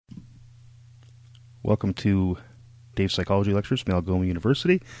Welcome to Dave's Psychology Lectures from Algoma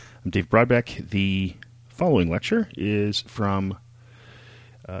University. I'm Dave Broadbeck. The following lecture is from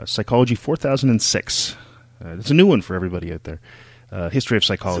Psychology 4006. It's a new one for everybody out there. History of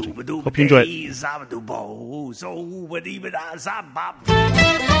Psychology. Hope you enjoy it. All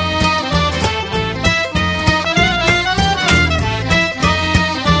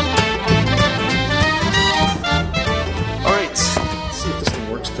right, let's see if this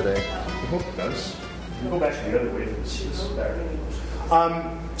thing works today. I hope it does. We'll go back to the other way. This is better.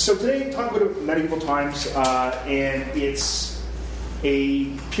 So today, talking about medieval times, and it's a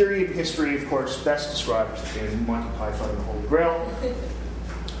period in history, of course, best described in Monty Python and the Holy Grail.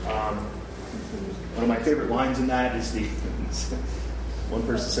 One of my favorite lines in that is one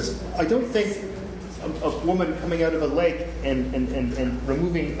person says, "I don't think a woman coming out of a lake and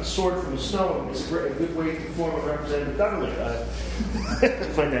removing a sword from a stone is a good way to form a representative government." I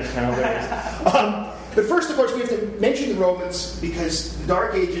find that kind of hilarious. But first, of course, we have to mention the Romans because the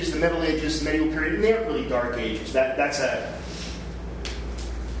Dark Ages, the Middle Ages, the medieval period, and they aren't really Dark Ages. It's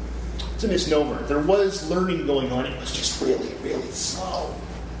a misnomer. There was learning going on. It was just really, really slow.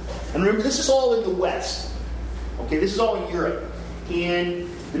 And remember, this is all in the West. Okay, this is all in Europe. In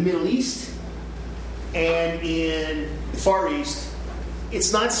the Middle East and in the Far East,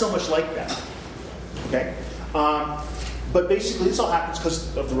 it's not so much like that. Okay? But basically, this all happens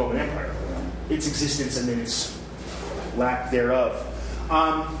because of the Roman Empire. Its existence and then its lack thereof.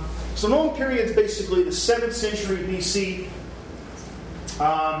 So the Roman period is basically the 7th century BC.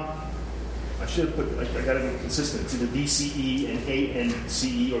 I should have put, I got to be consistent. It's either BCE and A and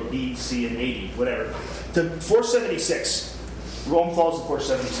CE or BC and 80, whatever. To 476. Rome falls in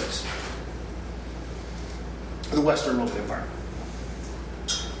 476. The Western Roman Empire.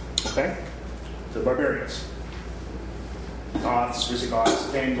 Okay? The barbarians. Goths, Visigoths,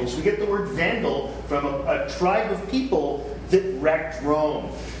 Vandals. We get the word Vandal from a tribe of people that wrecked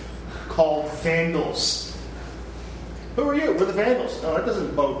Rome, called Vandals. Who are you? We're the Vandals. Oh, that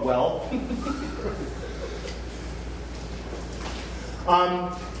doesn't bode well.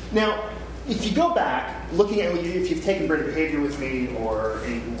 Now, if you go back, looking at if you've taken Brain Behavior with me or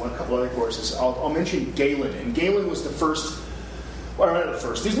in a couple other courses, I'll mention Galen. And Galen was the first. Well, not the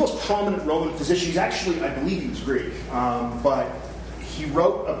first. He's the most prominent Roman physician. He's actually, I believe he was Greek. But he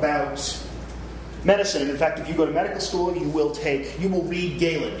wrote about medicine. And in fact, if you go to medical school, you will read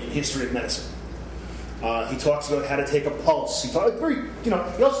Galen in History of Medicine. He talks about how to take a pulse. He also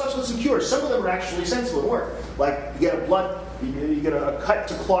talks about some cures. Some of them are actually sensible and work. Like you get a cut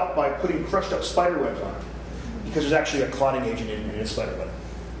to clot by putting crushed up spider webs on it. Because there's actually a clotting agent in a spider web.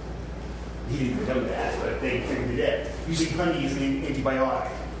 He didn't even know that, but they figured it out. Using honey as an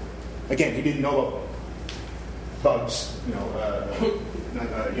antibiotic. Again, he didn't know about bugs,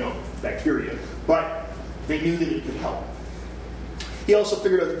 bacteria, but they knew that it could help. He also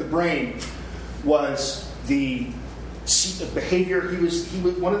figured out that the brain was the seat of behavior. He was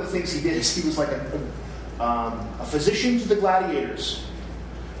one of the things he did is he was like a physician to the gladiators,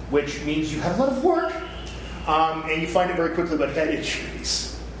 which means you have a lot of work, and you find it very quickly about head injuries.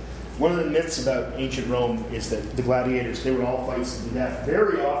 One of the myths about ancient Rome is that the gladiators, they were all fights to the death.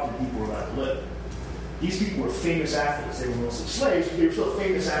 Very often people were allowed to live. These people were famous athletes. They were mostly slaves, but they were still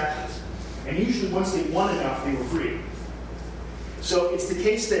famous athletes. And usually once they won enough, they were free. So it's the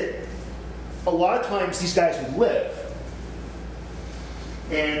case that a lot of times these guys would live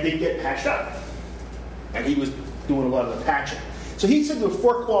and they'd get patched up. And he was doing a lot of the patching. So he said there were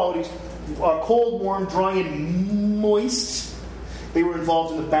 4 qualities: cold, warm, dry, and moist. They were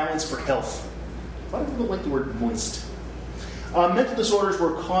involved in the balance for health. A lot of people don't like the word moist. Mental disorders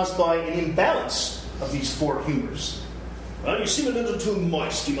were caused by an imbalance of these 4 humors. Well, you seem a little too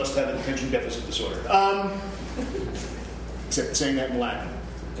moist. You must have an attention deficit disorder. Except saying that in Latin.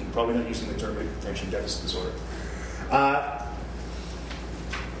 And probably not using the term attention deficit disorder.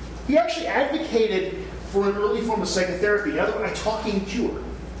 He actually advocated for an early form of psychotherapy. In other words, a talking cure.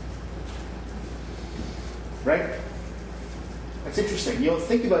 Right? That's interesting.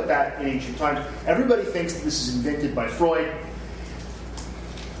 Think about that in ancient times. Everybody thinks that this is invented by Freud.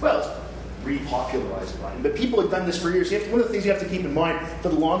 Well, it's repopularized by him. But people have done this for years. One of the things you have to keep in mind, for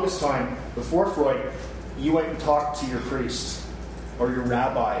the longest time, before Freud, you went and talked to your priest, or your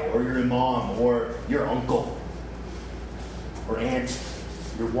rabbi, or your imam, or your uncle, or aunt,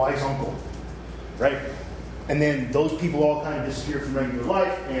 your wise uncle, right? And then those people all kind of disappeared from regular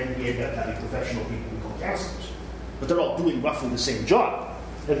life, and we ended up having professional people we call counselors. But they're all doing roughly the same job.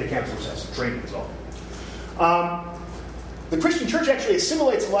 And the counselors have some training as well. The Christian church actually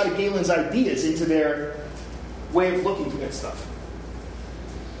assimilates a lot of Galen's ideas into their way of looking at stuff.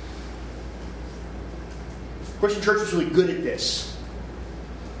 Christian church was really good at this.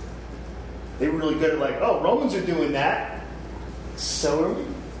 They were really good at like, oh, Romans are doing that, so are we.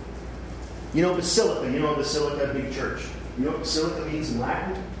 You know basilica. You know basilica, big church. You know what basilica means in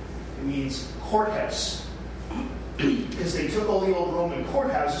Latin? It means courthouse. Because they took all the old Roman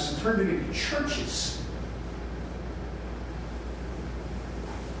courthouses and turned them into churches.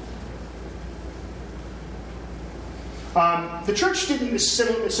 The church didn't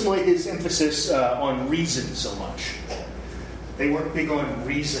assimilate his emphasis on reason so much. They weren't big on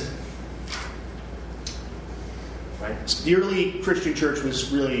reason. Right? The early Christian church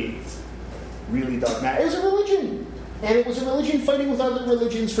was really, really dogmatic. It was a religion. And it was a religion fighting with other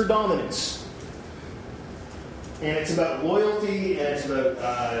religions for dominance. And it's about loyalty, and it's about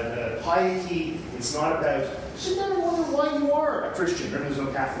piety. It's not about... Sit down and wonder why you are a Christian. Remember, there's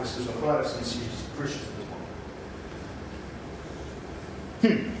no Catholics, there's no Protestants, you're just a Christian.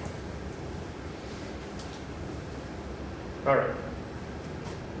 All right.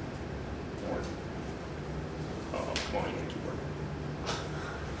 Oh, come on, you can keep working.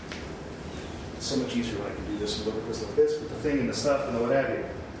 It's so much easier when I can do this and look at this like this with the thing and the stuff and the what have you.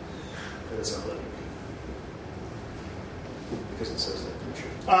 But it's not letting me. Because it says that.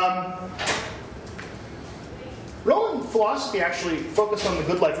 Roman philosophy actually focused on the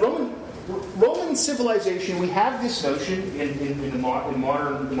good life. Roman civilization, we have this notion in the modern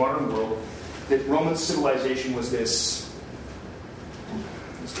world that Roman civilization was this,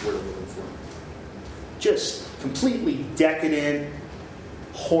 what's the word I'm looking for? Just completely decadent,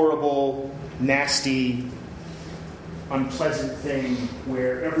 horrible, nasty, unpleasant thing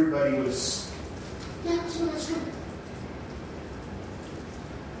where everybody was, yeah, so that's good.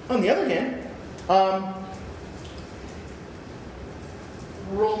 On the other hand,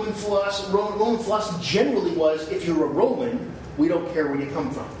 Roman philosophy generally was, if you're a Roman, we don't care where you come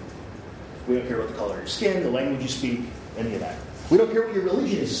from. We don't care about the color of your skin, the language you speak, any of that. We don't care what your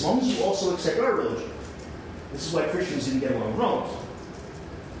religion is, as long as you also accept our religion. This is why Christians didn't get along with Romans.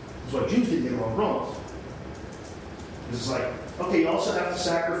 This is why Jews didn't get along with Romans. This is like, okay, you also have to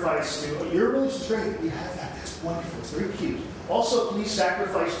sacrifice to... Your religion's great. We have that. That's wonderful. It's very cute. Also, please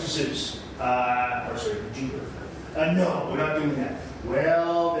sacrifice to Zeus. Jupiter. No, we're not doing that.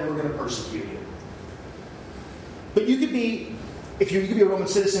 Well, then we're going to persecute you. But you could be, you could be a Roman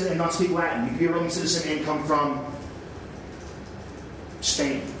citizen and not speak Latin. You could be a Roman citizen and come from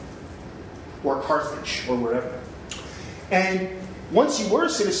Spain or Carthage or wherever. And once you were a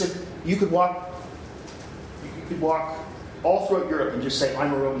citizen, you could walk all throughout Europe and just say,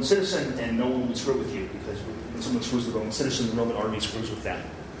 I'm a Roman citizen, and no one would screw with you, because when someone screws the Roman citizen, the Roman army screws with them.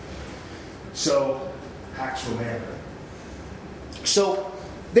 So, Pax Romana. So,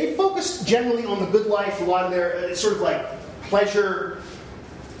 they focused generally on the good life, a lot of their, sort of like pleasure,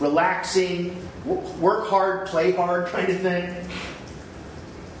 relaxing, work hard, play hard kind of thing.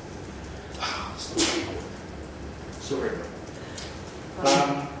 Sorry.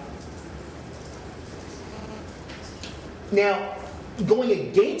 Now, going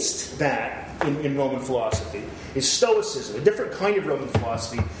against that in Roman philosophy is Stoicism, a different kind of Roman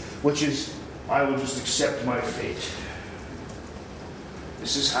philosophy, which is, I will just accept my fate.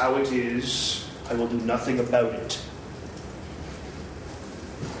 This is how it is. I will do nothing about it.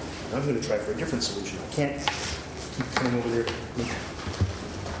 I'm going to try for a different solution. I can't keep coming over there.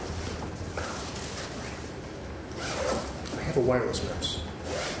 I have a wireless mouse.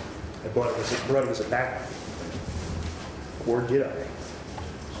 I brought it as a backup. Or did I?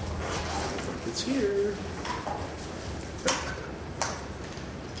 It's here.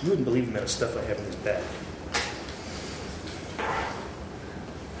 You wouldn't believe the amount of stuff I have in this bag.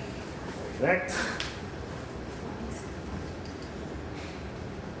 Connect.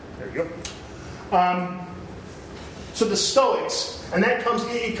 There you go. So the Stoics, and that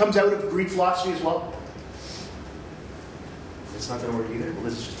comes out of Greek philosophy as well. It's not going to work either. Well,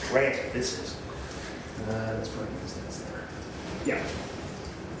 this is just granted. This is. That's probably because that's there. Yeah.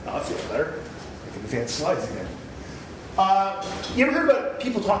 I feel better. I can advance slides again. You ever heard about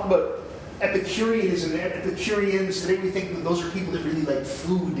people talk about Epicureanism? Epicureans, today we think that those are people that really like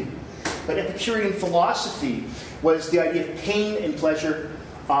food. But Epicurean philosophy was the idea of pain and pleasure.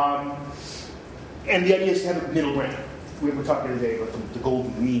 And the idea is to have a middle ground. We were talking today about the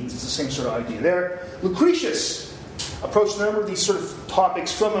golden means. It's the same sort of idea there. Lucretius approached a number of these sort of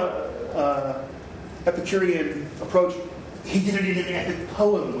topics from a Epicurean approach. He did it in an epic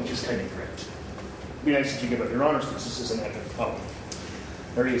poem, which is kind of great. It'd be nice if you give up your honors thesis as an epic poem.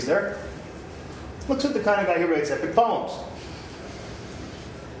 There he is there. Looks like the kind of guy who writes epic poems.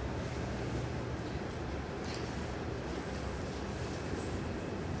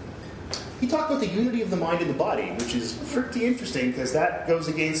 he talked about the unity of the mind and the body, which is pretty interesting because that goes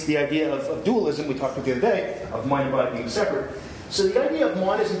against the idea of dualism we talked about the other day, of mind and body being separate. So the idea of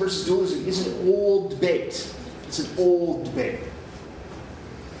monism versus dualism is an old debate. It's an old debate.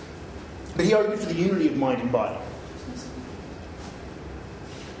 But he argued for the unity of mind and body.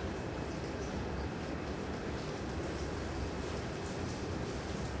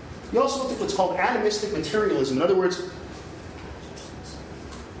 He also looked at what's called atomistic materialism. In other words,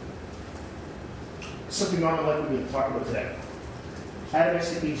 something not unlike what we're going to talk about today.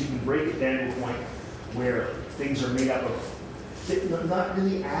 Atomistic means you can break it down to a point where things are made up of, not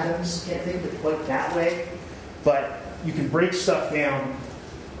really atoms, can't think of it quite that way, but you can break stuff down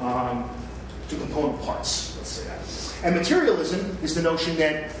to component parts, let's say that. And materialism is the notion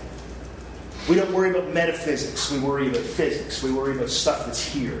that we don't worry about metaphysics, we worry about physics, we worry about stuff that's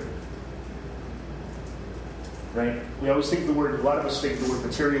here. Right? We always think the word, a lot of us think the word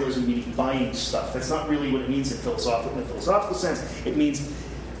materialism meaning buying stuff. That's not really what it means in a philosophical sense. It means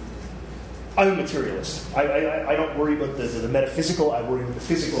I'm a materialist. I don't worry about the metaphysical, I worry about the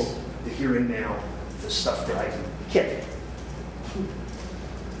physical, the here and now, the stuff that I can get.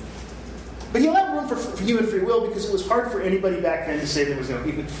 But he allowed room for human free will because it was hard for anybody back then to say there was no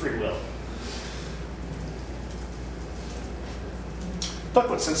human free will. Talk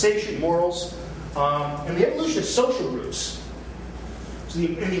about sensation, morals, and the evolution of social groups,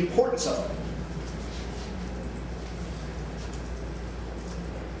 and the importance of them.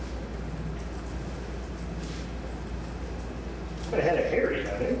 Quite a head of hair you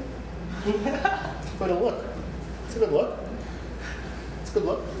have, eh? Quite a look. It's a good look. It's a good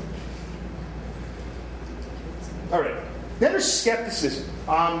look. All right. Then there's skepticism.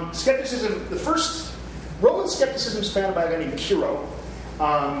 Skepticism, the first Roman skepticism is founded by a guy named Pyrrho,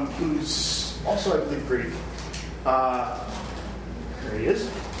 who's also, I believe, Greek. There he is.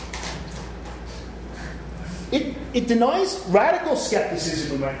 It denies radical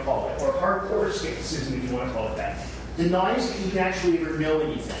skepticism, we might call it, or hardcore skepticism, if you want to call it that. Denies that you can actually ever know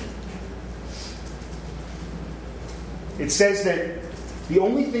anything. It says that the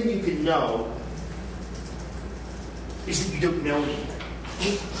only thing you can know is that you don't know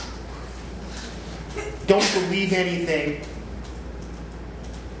anything. Don't believe anything.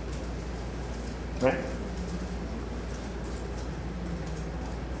 Right?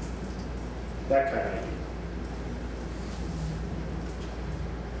 That kind of idea.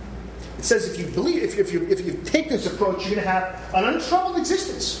 It says if you believe, if you take this approach, you're going to have an untroubled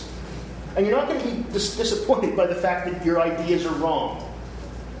existence, and you're not going to be disappointed by the fact that your ideas are wrong.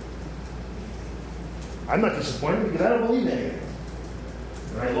 I'm not disappointed because I don't believe anything.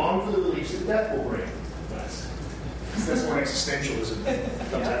 And I long for the release that death will bring. That's where existentialism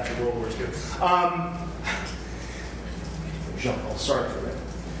comes after World War II. Jean-Paul Sartre, right?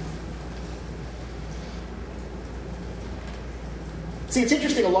 See, it's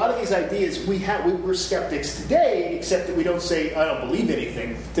interesting. A lot of these ideas we're skeptics today, except that we don't say I don't believe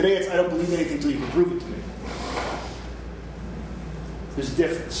anything. Today, it's I don't believe anything until you can prove it to me. There's a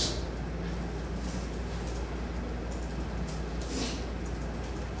difference.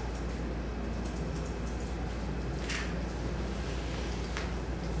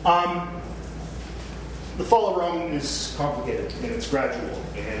 The fall of Rome is complicated and it's gradual,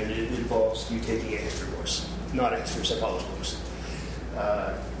 and it involves you taking a history course, not a history psychology course.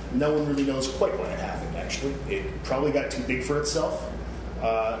 No one really knows quite what had happened, actually. It probably got too big for itself.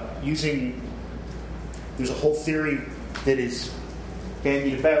 There's a whole theory that is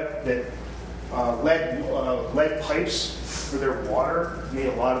bandied about that lead pipes for their water made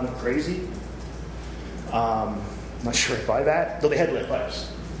a lot of them crazy. I'm not sure I buy that, though they had lead pipes.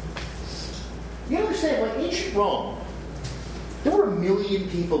 You understand, like ancient Rome, there were 1 million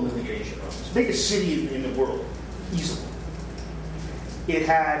people living in ancient Rome. It's the biggest city in the world, easily. It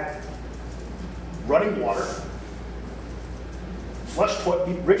had running water,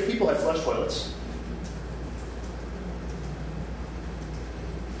 rich people had flush toilets.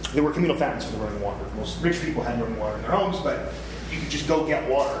 There were communal fountains for the running water. Most rich people had running water in their homes, but you could just go get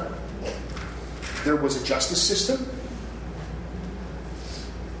water. There was a justice system.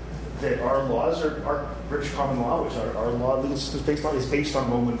 That our laws are British common law, which our law legal system is based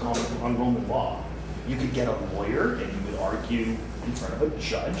on Roman law. You could get a lawyer and you would argue in front of a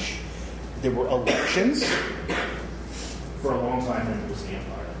judge. There were elections for a long time, and it was the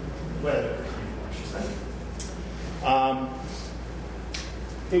empire. Well, there were elections then.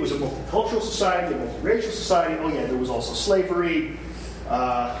 It was a multicultural society, a multiracial society. Oh yeah, there was also slavery.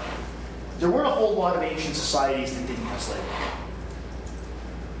 There weren't a whole lot of ancient societies that didn't have slavery.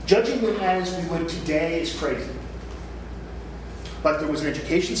 Judging them as we would today is crazy. But there was an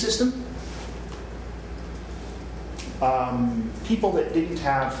education system. people that didn't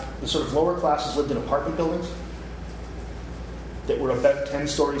have, the sort of lower classes lived in apartment buildings that were about 10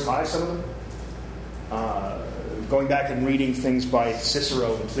 stories high, some of them. Going back and reading things by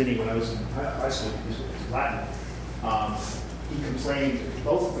Cicero and Pliny when I was in high school, because it was Latin,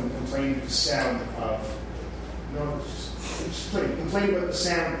 both of them complained of the sound of, complained about the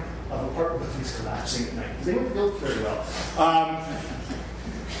sound of apartment buildings collapsing at night, because they weren't built very well.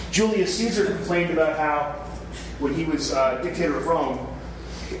 Julius Caesar complained about how, when he was dictator of Rome,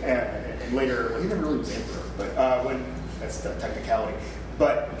 and later, well, he never really was emperor, but that's the technicality.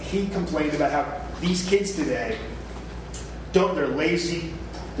 But he complained about how these kids today, they're lazy,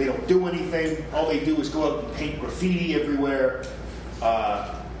 they don't do anything, all they do is go out and paint graffiti everywhere,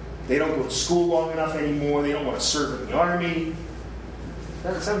 they don't go to school long enough anymore, they don't want to serve in the army.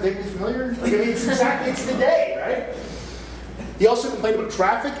 Does that sound vaguely familiar? It's today, right? He also complained about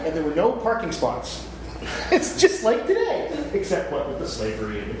traffic, and there were no parking spots. It's just like today, except what with the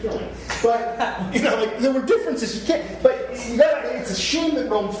slavery and the killing. But there were differences. You can't. But it's a shame that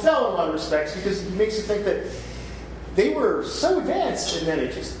Rome fell in a lot of respects, because it makes you think that they were so advanced, and then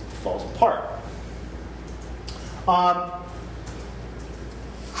it just falls apart.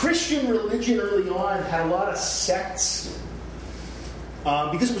 Christian religion early on had a lot of sects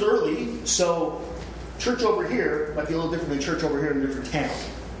because it was early. So church over here might be a little different than church over here in a different town.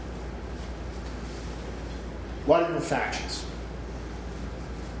 A lot of different factions.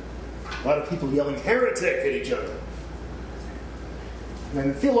 A lot of people yelling heretic at each other.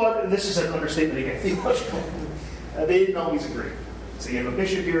 And this is an understatement again. Theological, they didn't always agree. So you have a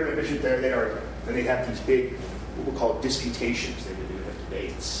bishop here and a bishop there, they argue. And they have these big, what we'll call disputations. They would have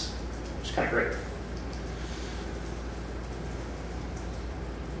debates. Which is kind of great.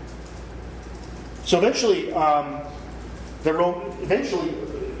 So eventually,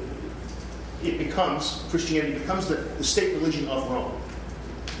 Christianity becomes the state religion of Rome.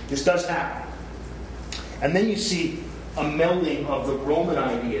 This does happen. And then you see a melding of the Roman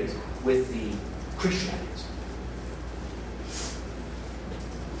ideas with the Christian ideas.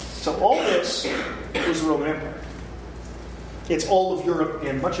 So all this is the Roman Empire. It's all of Europe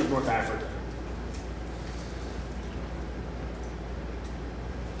and much of North Africa.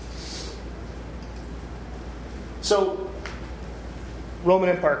 So, Roman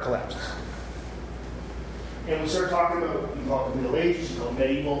Empire collapses. And we start talking about, you call it the Middle Ages, you call it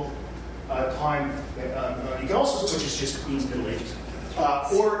medieval time. You can also, which is just means Middle Ages.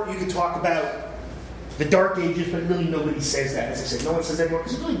 Or you can talk about the Dark Ages, but really nobody says that. As I said, no one says that anymore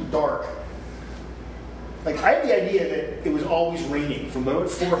because it's really dark. Like, I have the idea that it was always raining from about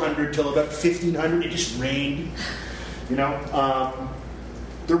 400 till about 1500. It just rained,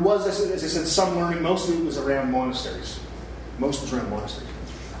 There was, as I said, some learning. Mostly it was around monasteries. Most was around monasteries.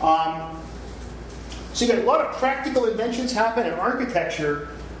 So you get a lot of practical inventions happen, and architecture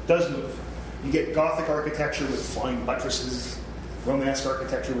does move. You get Gothic architecture with flying buttresses, Romanesque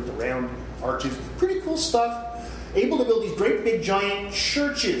architecture with the round arches. Pretty cool stuff. Able to build these great big giant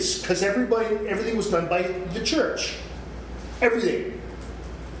churches, because everything was done by the church. Everything.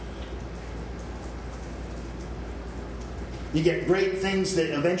 You get great things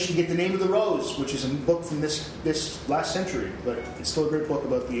that eventually get The Name of the Rose, which is a book from this last century, but it's still a great book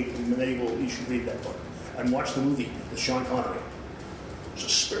about the medieval. You should read that book and watch the movie with Sean Connery. It's a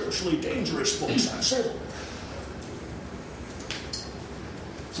spiritually dangerous book, so.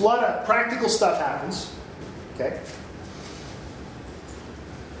 So a lot of practical stuff happens. Okay.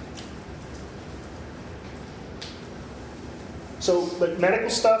 So, but medical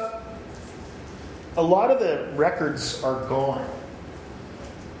stuff. A lot of the records are gone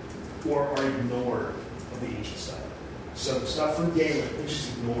or are ignored of the ancient stuff. So the stuff from Galen is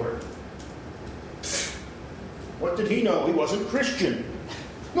just ignored. What did he know? He wasn't Christian.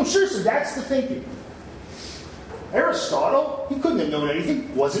 No, seriously, that's the thinking. Aristotle, he couldn't have known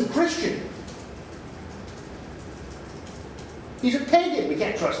anything, wasn't Christian. He's a pagan. We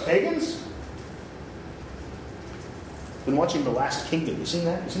can't trust pagans. Been watching The Last Kingdom. You seen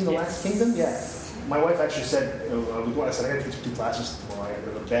that? You seen The Last Kingdom? Yeah. My wife actually said, I said, I got to teach 2 classes tomorrow. I got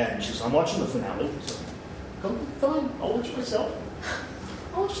to go to bed. And she says, I'm watching the finale. So, fine, I'll watch it myself.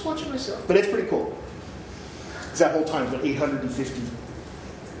 I'll just watch it myself. But it's pretty cool. It's that whole time, about 850.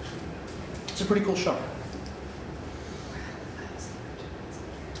 It's a pretty cool show.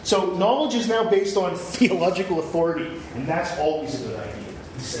 So knowledge is now based on theological authority, and that's always a good idea,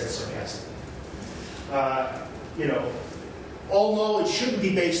 he says sarcastically. All knowledge shouldn't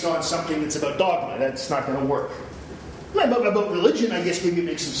be based on something that's about dogma. That's not going to work. About religion, I guess maybe it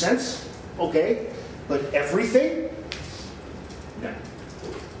makes some sense. Okay. But everything? No.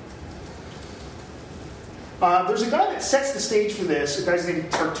 There's a guy that sets the stage for this, a guy's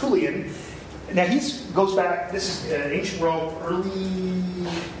named Tertullian. Now, he goes back, this is ancient Rome, early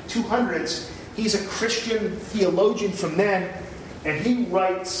 200s. He's a Christian theologian from then, and he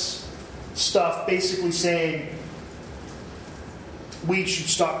writes stuff basically saying we should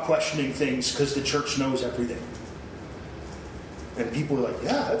stop questioning things because the church knows everything. And people are like,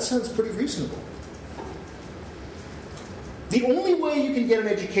 yeah, that sounds pretty reasonable. The only way you can get an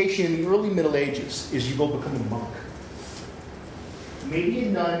education in the early Middle Ages is you go become a monk. Maybe a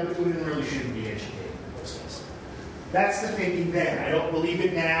nun, but women really shouldn't be educated in those days. That's the thinking then. I don't believe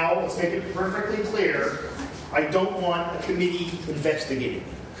it now. Let's make it perfectly clear. I don't want a committee investigating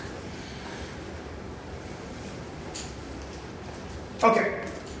me. Okay.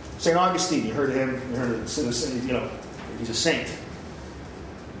 St. Augustine, you heard of him. You heard of he's a saint.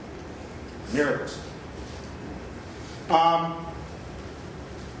 Miracles.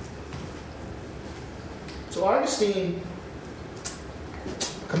 So Augustine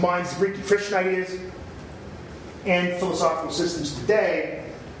combines Greek and Christian ideas and philosophical systems today.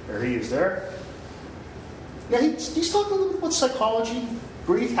 There he is there. Now he's talking a little bit about psychology,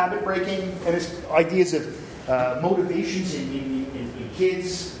 grief, habit breaking, and his ideas of motivations in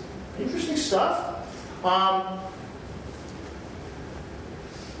kids. Interesting stuff.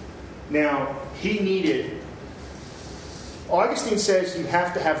 Now, Augustine says you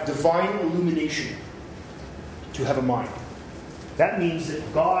have to have divine illumination to have a mind. That means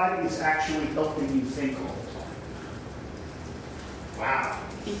that God is actually helping you think all the time. Wow.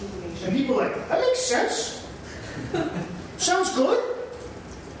 And people are like, that makes sense. Sounds good.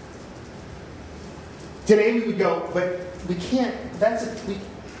 Today we would go, but we can't, that's an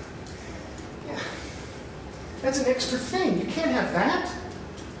extra thing. You can't have that.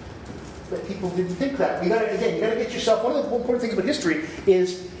 But people didn't think that. You got to get yourself, one of the important things about history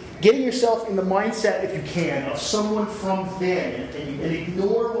is getting yourself in the mindset, if you can, of someone from then and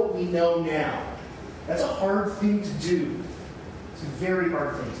ignore what we know now. That's a hard thing to do. It's a very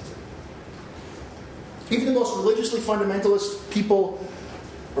hard thing to do. Even the most religiously fundamentalist people,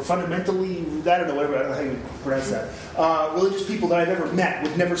 or fundamentally, I don't know how you pronounce that, religious people that I've ever met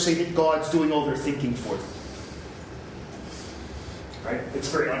would never say that God's doing all their thinking for them. Right?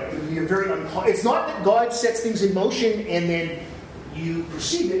 It's not that God sets things in motion and then you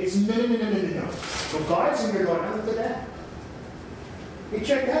perceive it. It's no. So God's in there going, oh, look at that. Hey,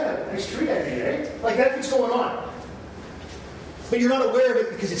 check that out. Nice tree I made, right? Like that's what's going on. But you're not aware of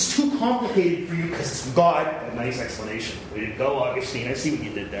it because it's too complicated for you because it's God. A nice explanation. Way to go, Augustine. I see what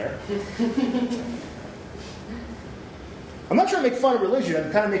you did there. I'm not trying to make fun of religion.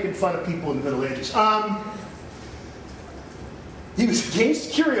 I'm kind of making fun of people in the Middle Ages. He was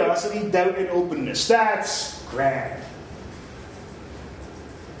against curiosity, doubt, and openness. That's grand.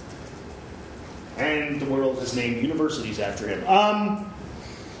 And the world has named universities after him.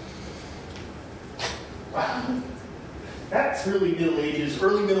 Wow. That's really Middle Ages.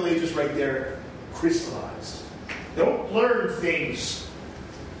 Early Middle Ages right there, crystallized. Don't learn things.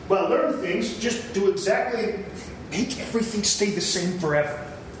 Well, learn things, just do exactly, make everything stay the same forever.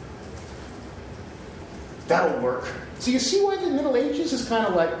 That'll work. So you see why the Middle Ages is kind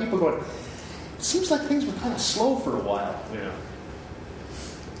of like, people going, it seems like things were kind of slow for a while. Yeah.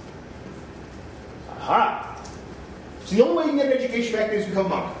 Aha. So the only way you can get an education back then is to become a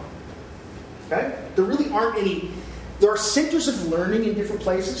monk. Okay? There really aren't any, there are centers of learning in different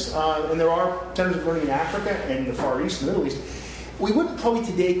places, and there are centers of learning in Africa and the Far East and the Middle East. We wouldn't probably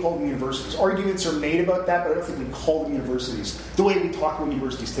today call them universities. Arguments are made about that, but I don't think we'd call them universities the way we talk about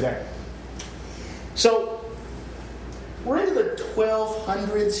universities today. So, we're into the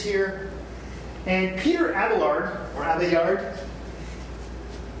 1200s here, and Peter Abelard, or Abelard,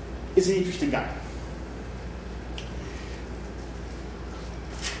 is an interesting guy.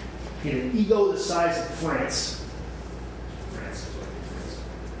 He had an ego the size of France.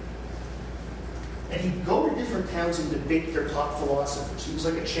 And he'd go to different towns and debate their top philosophers. He was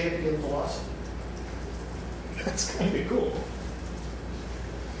like a champion philosopher. That's kind of cool.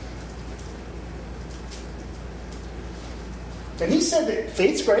 And he said that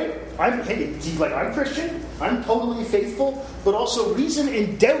faith's great. I'm Christian. I'm totally faithful. But also reason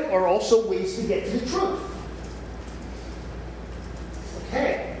and doubt are also ways to get to the truth.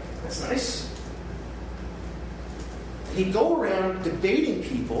 Okay, that's nice. He'd go around debating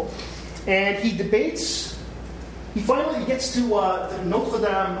people, and he finally gets to the Notre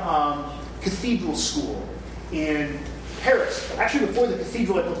Dame Cathedral School in Paris. Actually, before the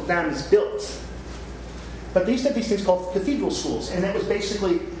cathedral at Notre Dame is built. But they used to have these things called cathedral schools, and that was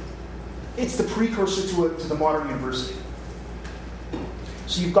basically, it's the precursor to the modern university.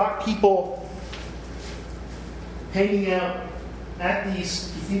 So you've got people hanging out at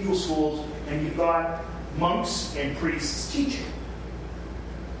these cathedral schools, and you've got monks and priests teaching.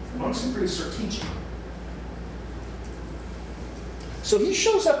 Monks and priests are teaching. So he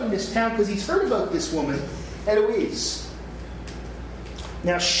shows up in this town because he's heard about this woman, Eloise.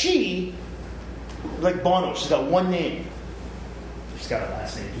 Now she, like Bono, she's got one name. She's got a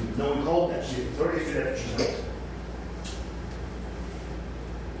last name too. No one called that. She's already figured out she's old.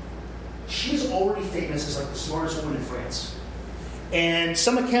 She's already famous as like the smartest woman in France. And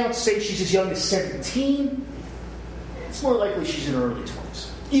some accounts say she's as young as 17. It's more likely she's in her early 20s.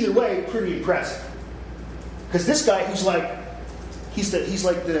 Either way, pretty impressive. Because this guy who's like, he's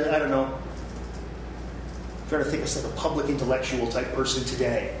like the, I don't know, I'm trying to think of like a public intellectual type person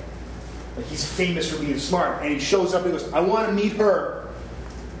today. Like he's famous for being smart. And he shows up and goes, I want to meet her.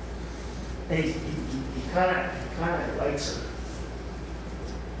 And he kind of likes her.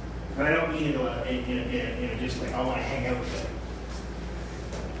 And I don't mean in just like, I want to hang out with her.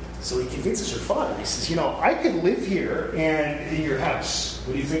 So he convinces her father. He says, I could live here and in your house.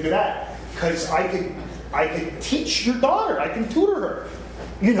 What do you think of that? Because I could teach your daughter. I can tutor her.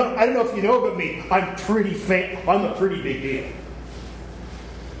 I don't know if you know about me. I'm a pretty big deal.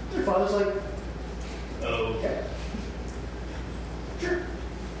 Their father's like, okay. Sure.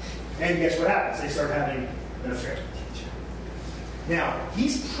 And guess what happens? They start having an affair. Now,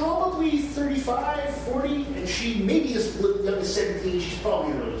 he's probably 35, 40, and she maybe is young as 17. She's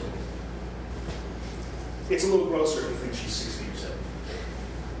probably in her early 20s. It's a little grosser if you think she's 16 or 17.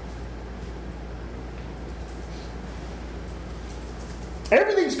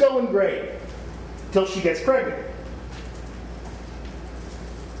 Everything's going great until she gets pregnant.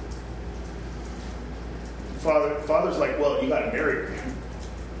 Father's like, well, you got to marry her.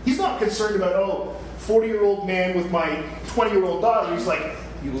 He's not concerned about, 40-year-old man with my 20-year-old daughter. He's like,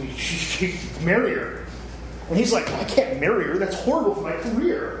 you marry her. And he's like, I can't marry her. That's horrible for my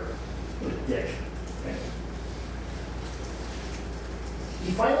career. What a dick. Okay.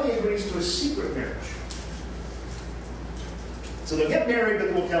 He finally agrees to a secret marriage. So they'll get married, but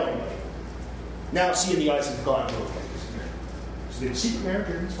they won't tell anybody. Now, see in the eyes of God, no, so they have a secret marriage,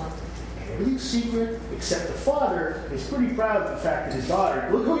 everything's fine. Everything's secret, except the father is pretty proud of the fact that his daughter,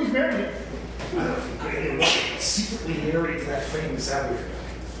 look who he's married to. I don't know if anyone secretly married to that famous actor.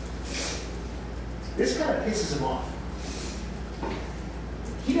 This kind of pisses him off.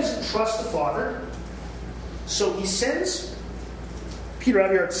 He doesn't trust the father, so he sends, Peter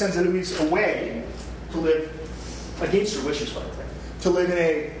Abelard sends Eloise away to live, against her wishes, by the way, to live in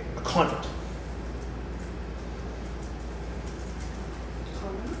a convent.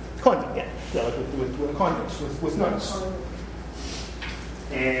 Convent, yeah, like with convents, with nuns.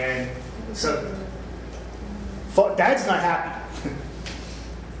 And so, Dad's not happy.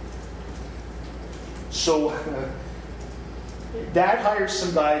 So, Dad hires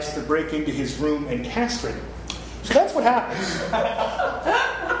some guys to break into his room and castrate him. So that's what happens.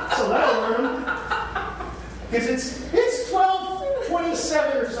 So that'll learn. Because it's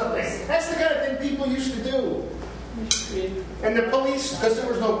 12:27 or something. That's the kind of thing people used to do. And the police, because there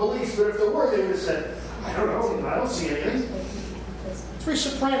was no police, but if there were, they would have said, I don't know, I don't see anything. It's very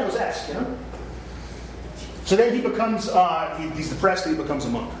Sopranos-esque, So then he becomes, he's depressed and he becomes a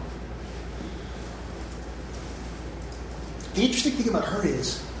monk. The interesting thing about her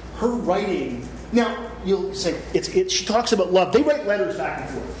is, her writing, now, you'll say, she talks about love. They write letters back and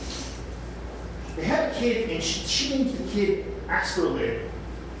forth. They had a kid, and she named the kid Astrolabe,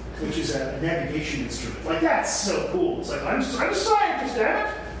 which is a navigation instrument. Like, that's so cool. It's like, I'm a scientist, damn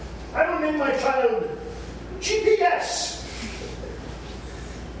it. I don't name my child GPS.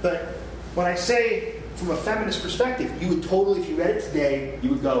 But when I say from a feminist perspective, you would totally, if you read it today, you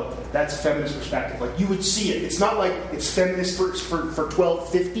would go, that's a feminist perspective. Like, you would see it. It's not like it's feminist for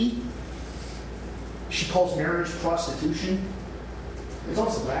 1250. She calls marriage prostitution. It's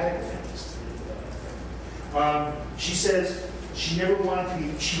also radical feminist. She says she never wanted to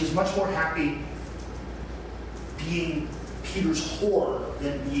be, she was much more happy being Peter's whore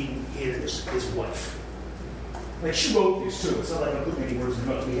than being his wife. Like, she wrote this too. It's not like I'm putting any words in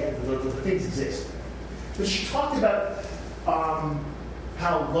her mouth. The things exist. But she talked about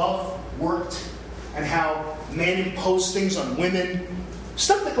how love worked and how men imposed things on women.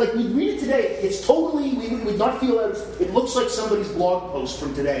 Stuff that, like, we read it today, it's totally, we would not feel that it looks like somebody's blog post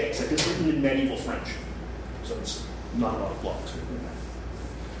from today, except it's written in medieval French. So it's not a lot of blogs written in that.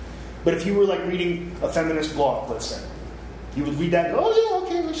 But if you were, like, reading a feminist blog, let's say, you would read that and go, oh yeah,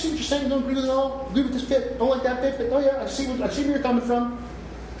 okay, I see what you're saying, don't agree with it all, agree with this bit, don't like that bit, but oh yeah, I see where you're coming from.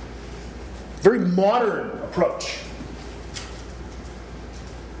 Very modern approach.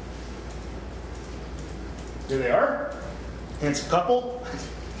 There they are. Handsome couple.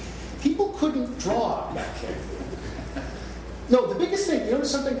 People couldn't draw back then. No, the biggest thing, you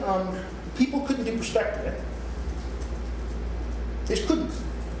notice something? People couldn't do perspective. They just couldn't.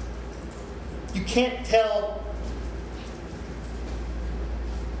 You can't tell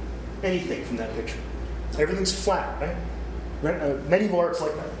anything from that picture. Everything's flat, right? Medieval art's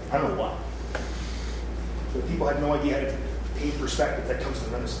like that. I don't know why. But people had no idea how to paint perspective. That comes in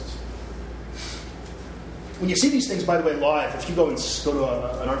the Renaissance. When you see these things, by the way, live, if you go to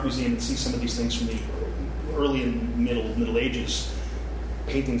an art museum and see some of these things from the early and Middle Ages,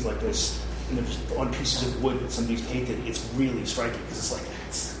 paintings like this, and they're just on pieces of wood that somebody's painted, it's really striking because it's like,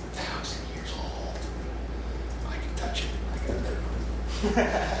 that's 1,000 years old. I can touch it.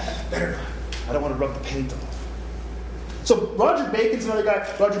 Better not. I don't want to rub the paint off. So Roger Bacon's another guy.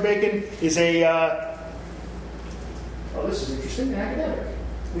 Roger Bacon is this is interesting, an academic.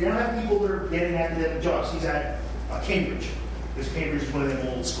 We don't have people that are getting academic jobs. He's at Cambridge, because Cambridge is one of them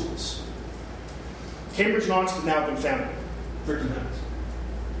old schools. Cambridge and Oxford now have been founded. 1300s.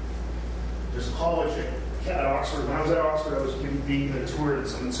 There's a college at Oxford. When I was at Oxford, I was being a tour, and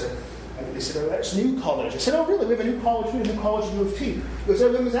someone said, they said, that's a new college. I said, oh, really? We have a new college. We have a new college in U of T. He goes,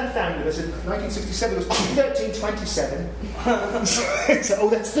 when was that founded? I said, 1967. It was 1327. I said, oh,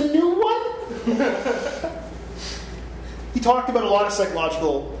 that's the new one? He talked about a lot of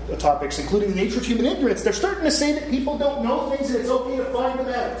psychological topics, including the nature of human ignorance. They're starting to say that people don't know things and it's okay to find them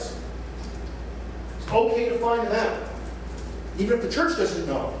out. It's okay to find them out. Even if the church doesn't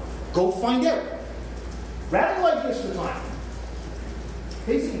know, go find out. Radical ideas for the time.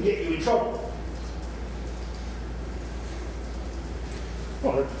 Things that can get you in trouble.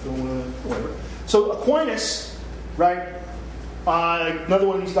 Whatever. So Aquinas, right? Another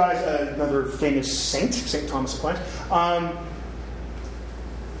one of these guys, another famous saint, St. Thomas Aquinas.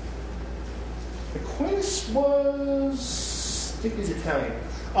 Aquinas was, I think he's Italian.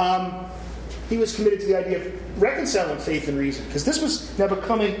 He was committed to the idea of reconciling faith and reason, because this was now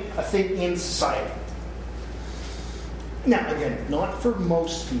becoming a thing in society. Now, again, not for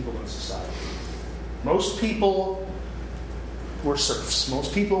most people in society. Most people were serfs.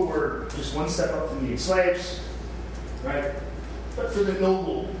 Most people were just one step up from being slaves, right? But for the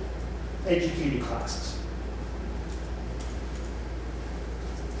noble, educated classes.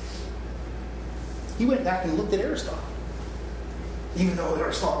 He went back and looked at Aristotle, even though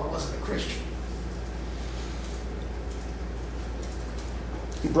Aristotle wasn't a Christian.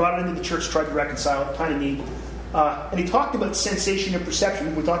 He brought it into the church, tried to reconcile it, kind of neat. And he talked about sensation and perception.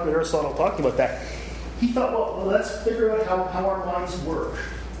 When we talked about Aristotle talking about that, he thought, well, let's figure out how our minds work.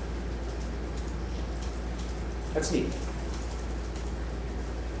 That's neat.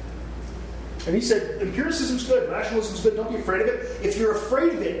 And he said, empiricism's good, rationalism's good, don't be afraid of it. If you're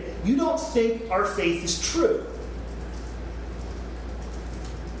afraid of it, you don't think our faith is true.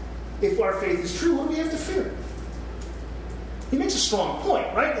 If our faith is true, what do we have to fear? He makes a strong point,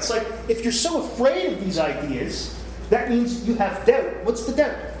 right? It's like, if you're so afraid of these ideas, that means you have doubt. What's the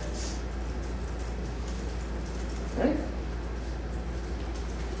doubt? Right?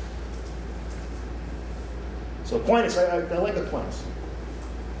 So Aquinas, I like Aquinas.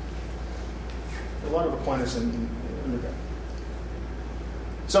 A lot of Aquinas in undergrad.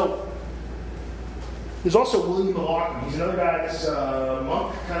 So, there's also William of Ockham. He's another guy, this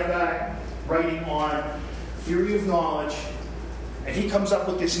monk kind of guy, writing on theory of knowledge. And he comes up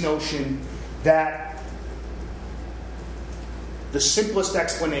with this notion that the simplest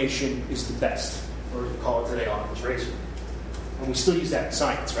explanation is the best. Or we call it today Occam's razor. And we still use that in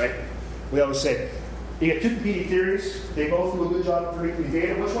science, right? We always say, you get two competing theories, they both do a good job of predicting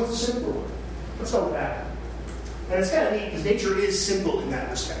data. Which one's the simpler one? Let's go with that. And it's kind of neat because nature is simple in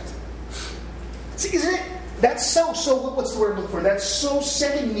that respect. See, isn't it? That's so, what's the word I'm looking for? That's so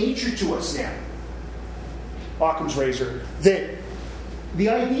second nature to us now. Occam's razor. That the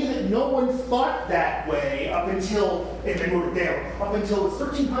idea that no one thought that way up until, and they wrote it down, up until the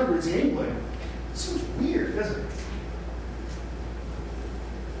 1300s in England, seems weird, doesn't it?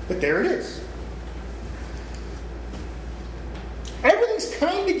 But there it is. Everything's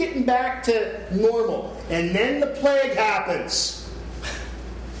kind of getting back to normal. And then the plague happens.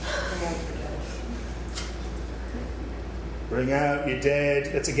 Bring out your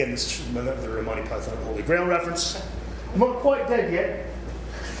dead. That's again, this is the Monty Python Holy Grail reference. I'm not quite dead yet.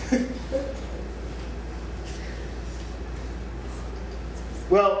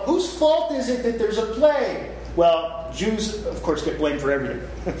 Well, whose fault is it that there's a plague? Well, Jews, of course, get blamed for everything.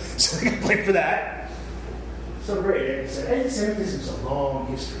 So they get blamed for that. So great. Anti-Semitism is a long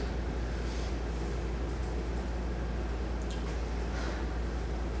history.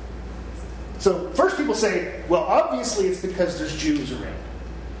 So first people say, well, obviously it's because there's Jews around.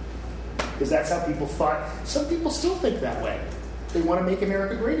 Because that's how people thought. Some people still think that way. They want to make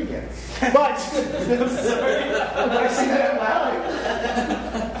America great again. But, I'm sorry, I say that out loud.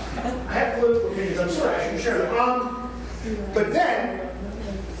 I have political opinions, I'm sorry, I should share them. But then,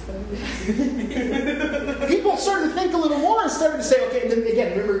 people started to think a little more and started to say, okay, and then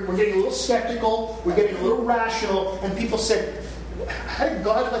again, remember, we're getting a little skeptical, we're getting a little rational, and people said, how did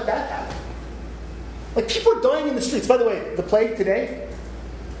God let that happen? Like, people are dying in the streets. By the way, the plague today,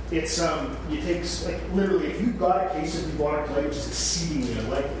 it's, you take, like, literally, if you got a case of bubonic plague, which is exceedingly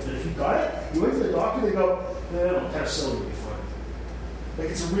unlikely, but if you got it, you went to the doctor, they go, no, penicillin will be fine. Like,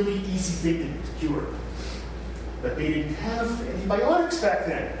 it's a really easy thing to cure. But they didn't have antibiotics back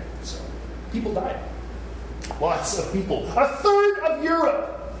then. So, people died. Lots of people. A third of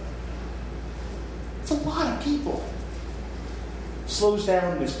Europe. It's a lot of people. Slows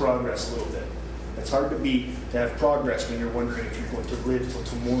down this progress a little bit. It's hard to have progress when you're wondering if you're going to live till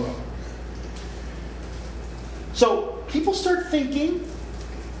tomorrow. So people start thinking,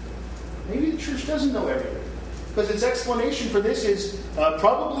 maybe the church doesn't know everything. Because its explanation for this is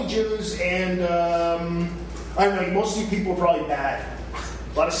probably Jews and, I don't know, most of you people are probably bad.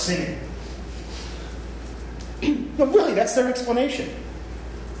 A lot of sinning. No, really, that's their explanation.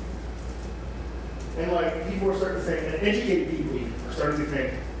 And like, people are starting to think, and educated people even are starting to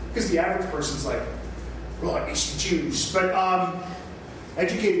think, because the average person's like, well, it's the Jews. But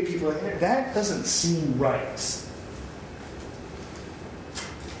educated people are like, that doesn't seem right.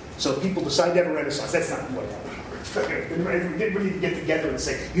 So people decide to have a Renaissance. That's not what happened. We didn't really get together and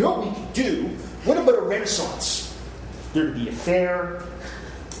say, you know what we could do? What about a Renaissance? There'd be a fair,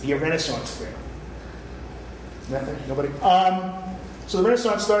 be a Renaissance fair. Nothing? Nobody? So the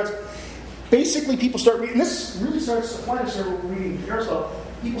Renaissance starts. Basically, people start reading. This really starts, Aquinas started reading Aristotle.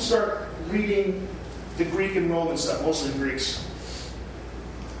 People start reading the Greek and Roman stuff, mostly the Greeks.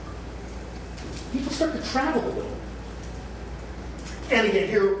 People start to travel a little. And again,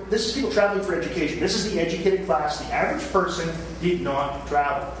 here, this is people traveling for education. This is the educated class. The average person did not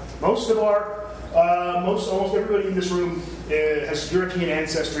travel. Almost everybody in this room has European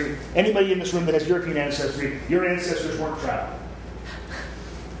ancestry. Anybody in this room that has European ancestry, your ancestors weren't traveling.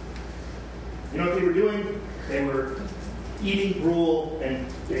 You know what they were doing? They were eating gruel and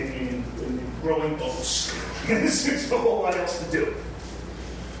growing oats. There's a whole lot else to do.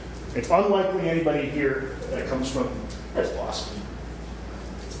 It's unlikely anybody here that comes from, that's possible.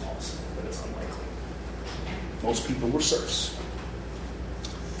 It's possible, but it's unlikely. Most people were serfs.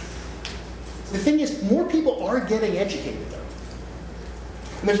 The thing is, more people are getting educated, though.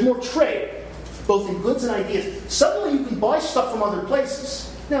 And there's more trade, both in goods and ideas. Suddenly you can buy stuff from other places.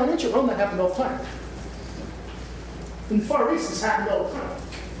 Now, in ancient Rome, that happened all the time. In the Far East, this happened all the time.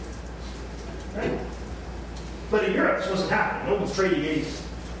 Right? But in Europe, this wasn't happening. No one's trading anything.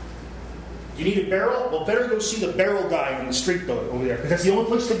 You need a barrel? Well, better go see the barrel guy on the street over there, because that's the only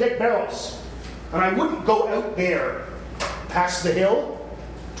place to get barrels. And I wouldn't go out there past the hill.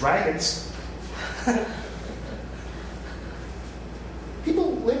 Dragons.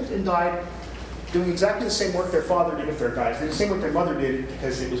 People lived and died doing exactly the same work their father did with their guys. They did the same work their mother did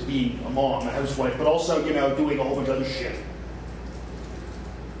because it was being a mom, a housewife, but also, doing a whole bunch of other shit.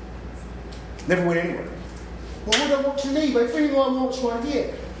 Never went anywhere. Well, I don't want to leave. I feel I want to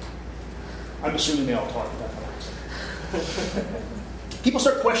idea. I'm assuming they all talk about that. People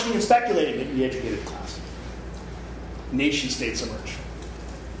start questioning and speculating in the educated class. Nation states emerge.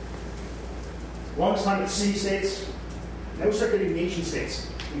 Longest time it's city-states. Now we start getting nation states.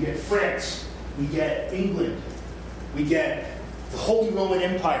 We get France. We get England. We get the Holy Roman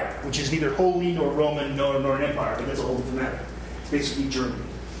Empire, which is neither holy nor Roman nor an empire, but that's a whole different matter. Basically Germany.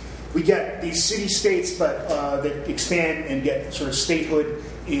 We get these city-states but that expand and get sort of statehood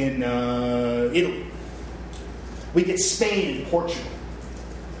in Italy. We get Spain and Portugal.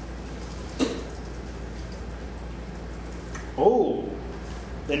 Oh,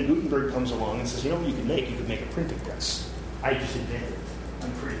 then Gutenberg comes along and says, you know what you could make? You could make a printing press. I just invented it.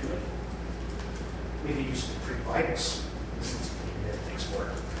 I'm pretty good. Maybe use it to print Bibles. This is what things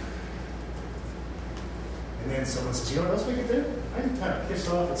work. And then someone says, you know what else we could do? I'm kind of pissed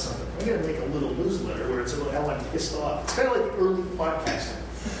off at something. I'm going to make a little newsletter where it's about how I'm pissed off. It's kind of like the early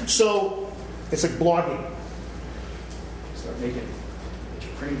podcasting. So, it's like blogging. Start making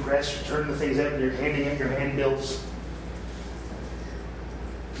your printing press, you're turning the things out, and you're handing out your handbills.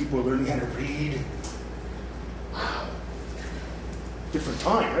 People are learning how to read. Wow. Different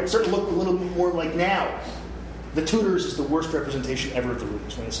time, right? It's starting to look a little bit more like now. The Tudors is the worst representation ever of the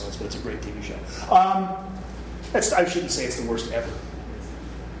Renaissance, but it's a great TV show. I shouldn't say it's the worst ever.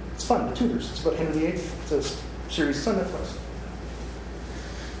 It's fun, The Tudors. It's about Henry VIII. It's a series. It's on Netflix.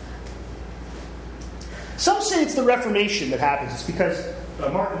 Some say it's the Reformation that happens. It's because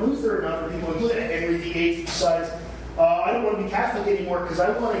Martin Luther and other people, including Henry VIII, decides, I don't want to be Catholic anymore because I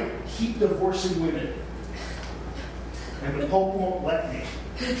want to keep divorcing women. And the Pope won't let me.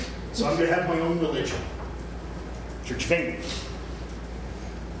 So I'm going to have my own religion. Church of England.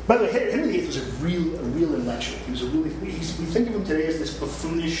 By the way, Henry VIII was a real intellectual. He was we think of him today as this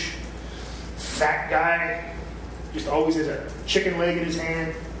buffoonish, fat guy, just always has a chicken leg in his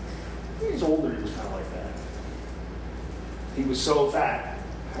hand. When he was older, he was kind of like that. He was so fat.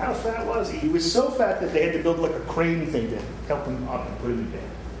 How fat was he? He was so fat that they had to build like a crane thing to help him up and put him in bed.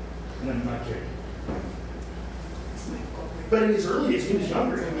 And I'm not kidding. But in his early days, he was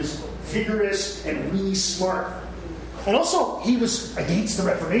younger. He was vigorous and really smart. And also, he was against the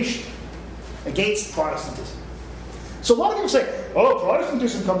Reformation, against Protestantism. So a lot of people say,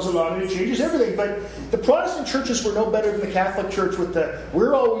 Protestantism comes along and it changes everything. But the Protestant churches were no better than the Catholic Church with the,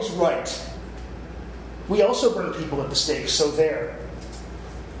 we're always right. We also burn people at the stake, so there.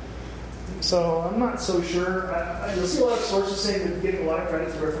 So I'm not so sure. You'll see a lot of sources saying they're giving a lot of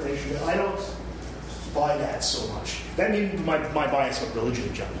credit to the Reformation, but I don't buy that so much. That may be my bias with religion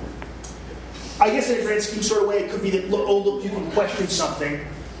in general. I guess in a grand scheme sort of way, it could be that you can question something,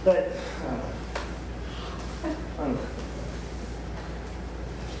 but I don't know.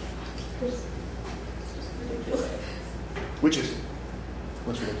 Which is it?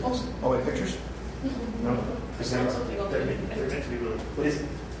 What's ridiculous? Oh, wait, pictures? No. Because they're meant to be really. What is it?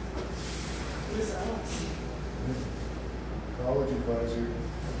 What is that? College advisor.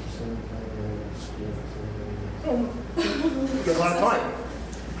 You got a lot of time.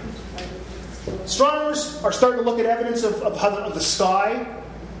 Astronomers are starting to look at evidence of the sky.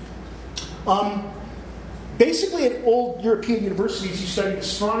 Basically, at old European universities, you studied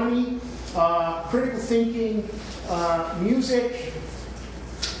astronomy, critical thinking, music,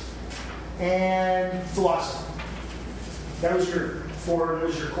 and philosophy. That was your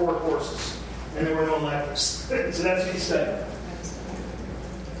core courses, and there were no electives. So that's what you studied.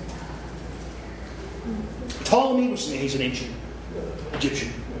 Ptolemy, he's an ancient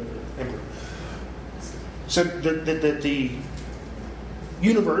Egyptian emperor, said that the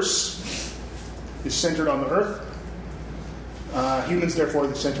universe is centered on the Earth. Humans, therefore, are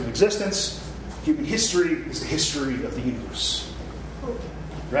the center of existence. Human history is the history of the universe.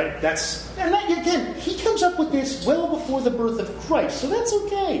 Right? Again, he comes up with this well before the birth of Christ, so that's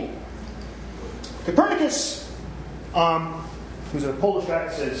okay. Copernicus, who's a Polish guy,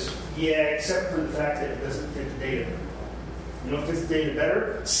 says, yeah, except for the fact that it doesn't fit the data. You know what fits the data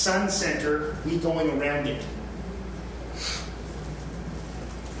better? Sun center, we going around it.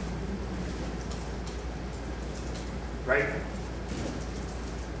 Right?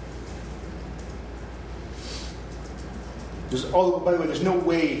 By the way, there's no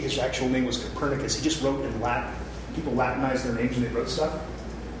way his actual name was Copernicus. He just wrote in Latin. People Latinized their names and they wrote stuff.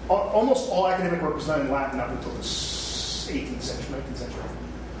 Almost all academic work was done in Latin up until the 18th century, 19th century.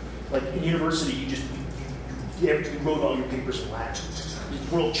 Like in university, you wrote all your papers in Latin.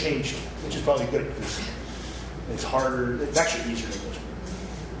 The world changed, which is probably good because it's harder. It's actually easier in English.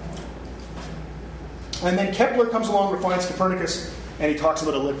 And then Kepler comes along, refines Copernicus, and he talks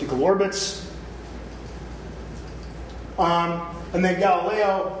about elliptical orbits. And then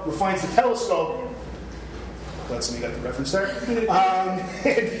Galileo refines the telescope. Glad somebody got the reference there.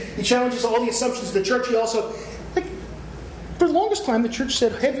 He challenges all the assumptions of the church. He also, for the longest time, the church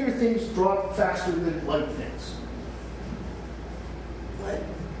said heavier things drop faster than light things. What?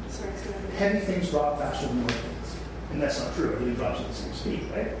 Sorry, heavy things drop faster than light things. And that's not true. Everything drops at the same speed,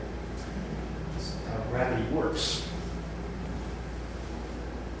 right? That's how gravity works.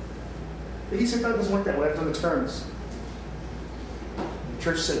 But he said that doesn't work that way. I've done experiments. The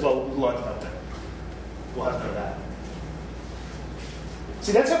church said, well, we'll lie about that. We'll have none of that.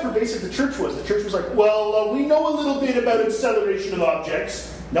 See, that's how pervasive the church was. The church was like, well, we know a little bit about acceleration of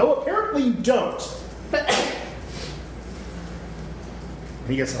objects. No, apparently you don't.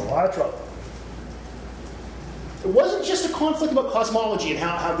 He gets in a lot of trouble. It wasn't just a conflict about cosmology and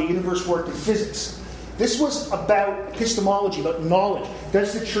how the universe worked in physics. This was about epistemology, about knowledge.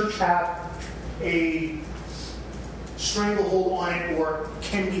 Does the church have a stranglehold on it, or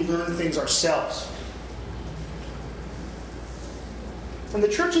can we learn things ourselves? And the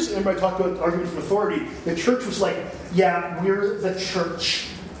churches, remember I talked about argument from authority, the church was like, yeah, we're the church.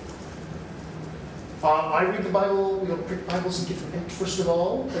 I read the Bible, print Bibles and give them first of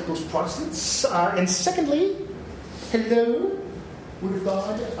all, like those Protestants. And secondly, hello, Word of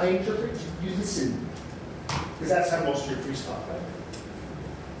God, I interpret, you listen. Because that's how most of your priests talk, right?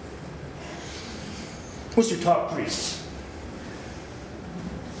 was your top priests.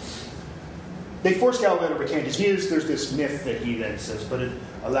 They forced Galileo to recant his views. There's this myth that he then says, but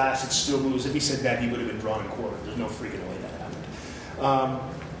alas, it still moves. If he said that, he would have been drawn and quartered. There's no freaking way that happened.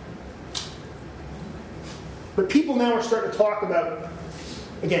 But people now are starting to talk about,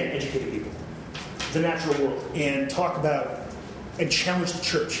 again, educated people, the natural world, and talk about and challenge the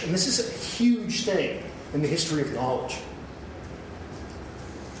church. And this is a huge thing in the history of knowledge.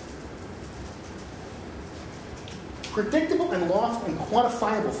 Predictable and lawful and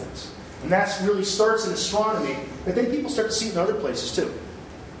quantifiable things. And that really starts in astronomy, but then people start to see it in other places too.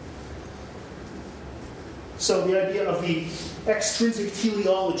 So the idea of the extrinsic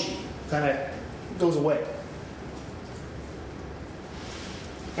teleology kind of goes away.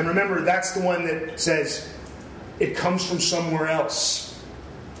 And remember, that's the one that says it comes from somewhere else.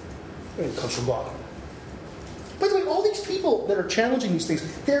 And it comes from God. By the way, all these people that are challenging these things,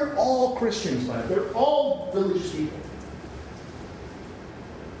 they're all Christians, by the way. They're all religious people.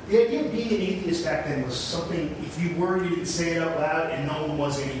 The idea of being an atheist back then was something, if you were, you didn't say it out loud, and no one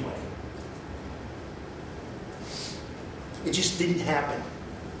was anyway. It just didn't happen.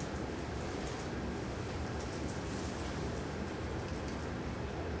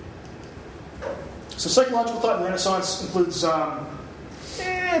 So psychological thought in Renaissance includes,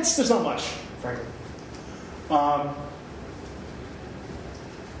 there's not much, frankly.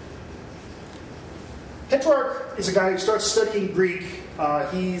 Petrarch is a guy who starts studying Greek.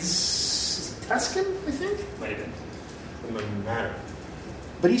 He's Tuscan, I think? Might have been. It doesn't matter.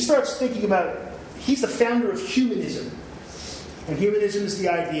 But he starts thinking about, he's the founder of humanism. And humanism is the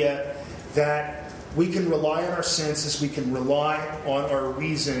idea that we can rely on our senses, we can rely on our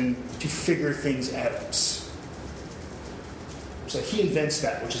reason to figure things out. So he invents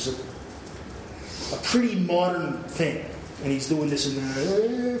that, which is a pretty modern thing. And he's doing this in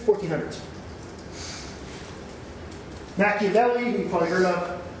the 1400s. Machiavelli, who you've probably heard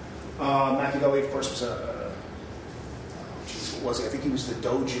of. Machiavelli, of course, was what was he? I think he was the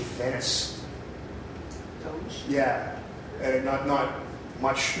Doge of Venice. Doge? Yeah. Not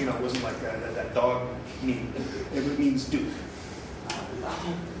much, it wasn't like that dog meme. It means duke.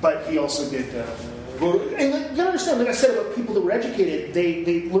 But he also did... and you gotta understand, like I said about people that were educated,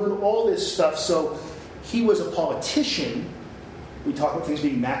 they learned all this stuff. So he was a politician. We talk about things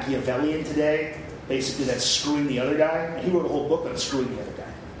being Machiavellian today. Basically, that's screwing the other guy. And he wrote a whole book on screwing the other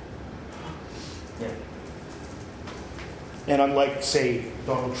guy. Yeah. And unlike, say,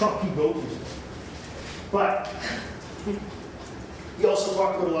 Donald Trump, he wrote his book. But he also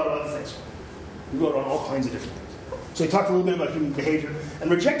talked about a lot of other things. He wrote on all kinds of different things. So he talked a little bit about human behavior and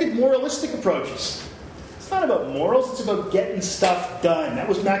rejected moralistic approaches. It's not about morals, it's about getting stuff done. That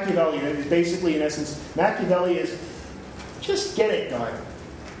was Machiavelli. It was basically, in essence, Machiavelli is just get it done.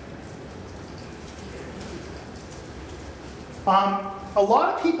 A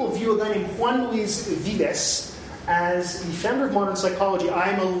lot of people view a guy named Juan Luis Vives as the founder of modern psychology.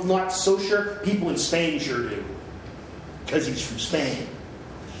 I'm not so sure. People in Spain sure do, because he's from Spain.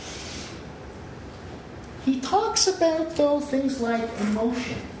 He talks about, though, things like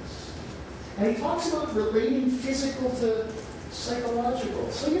emotions. And he talks about relating physical to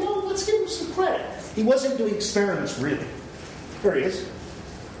psychological. So, let's give him some credit. He wasn't doing experiments, really. There he is.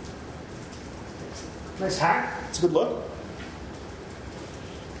 Nice hat. It's a good look.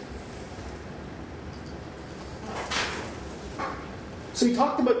 So he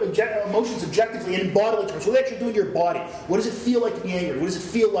talked about emotions objectively and in bodily terms. What do they actually do in your body? What does it feel like to be angry? What does it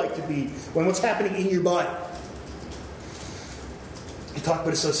feel like to be when what's happening in your body? He talked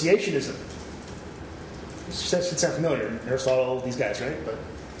about associationism. That should sound familiar. Aristotle, these guys, right?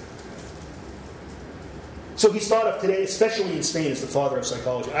 So he's thought of today, especially in Spain, as the father of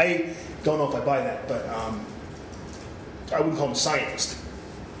psychology. I don't know if I buy that, but I wouldn't call him a scientist.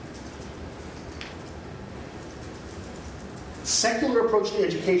 Secular approach to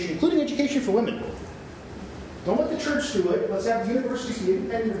education, including education for women. Don't let the church do it. Let's have universities be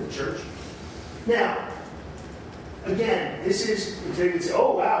independent of the church. Now, again, this is, they would say,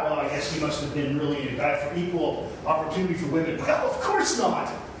 oh, wow, well, I guess he must have been really a guy for equal opportunity for women. Well, of course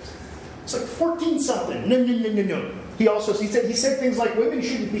not. It's like 14-something. No. He said things like women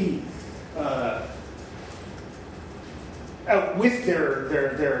shouldn't be out with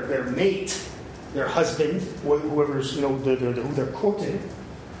their mate, their husband, whoever's, who they're courting,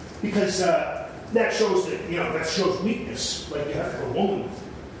 because that shows that shows weakness. Like you have to a woman.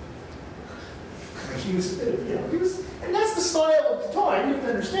 He was a bit of, and that's the style of the time. You have to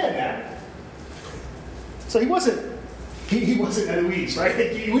understand that. So he wasn't at Louise,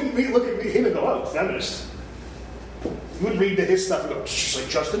 right? You wouldn't look at him and go, "Oh, feminist." You wouldn't read his stuff and go, "She's like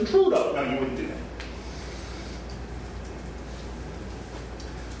Justin Trudeau." No, you wouldn't do that.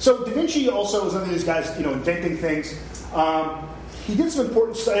 So Da Vinci also was one of these guys, inventing things. He did some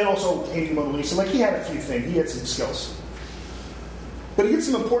important stuff, and also painting Mona Lisa. Like, he had a few things. He had some skills. But he did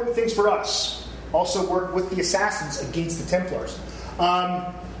some important things for us. Also worked with the assassins against the Templars.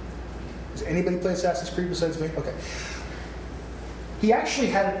 Does anybody play Assassin's Creed besides me? Okay. He actually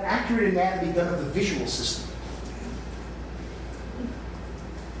had an accurate anatomy done of the visual system.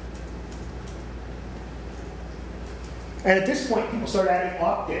 And at this point, people started adding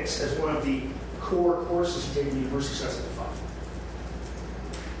optics as one of the core courses you take in the University of Sussex.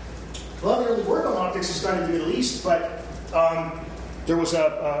 A lot of the early work on optics is done in the Middle East, but there was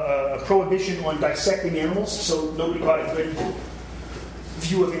a prohibition on dissecting animals, so nobody got a good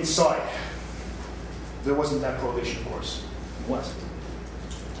view of inside. There wasn't that prohibition, of course. It was.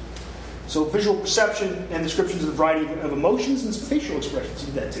 So visual perception and descriptions of the variety of emotions and facial expressions,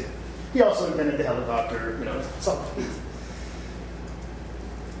 he did that too. He also invented the helicopter, something.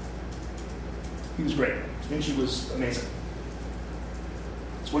 He was great. Da Vinci was amazing.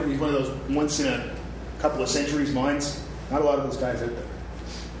 He's one of those once in a couple of centuries minds. Not a lot of those guys out there.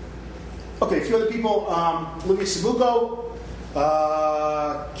 Okay, a few other people. Olivia Sabuco,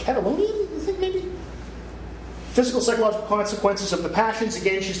 Catalonian, I think maybe. Physical, psychological consequences of the passions.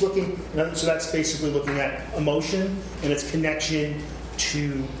 Again, she's looking, so that's basically looking at emotion and its connection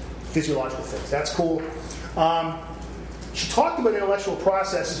to physiological things. That's cool. She talked about intellectual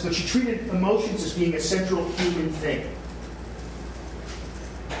processes, but she treated emotions as being a central human thing.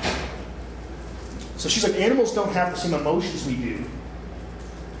 So she's like, animals don't have the same emotions we do,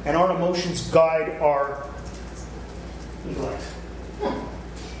 and our emotions guide our intellect.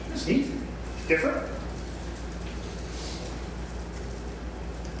 That's neat. Different.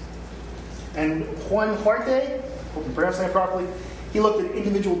 And Juan Huarte, hope I'm pronouncing that properly, he looked at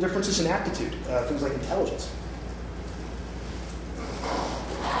individual differences in aptitude, things like intelligence.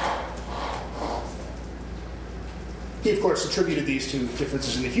 He, of course, attributed these to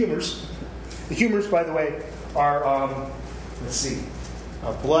differences in the humors. The humors, by the way, are,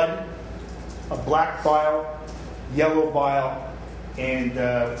 blood, a black bile, yellow bile, and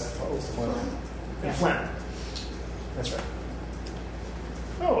what's the final one? And phlegm. That's right.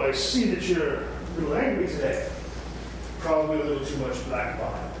 Oh, I see that you're a little angry today. Probably a little too much black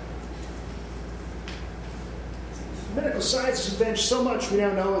bile. Medical science has advanced so much we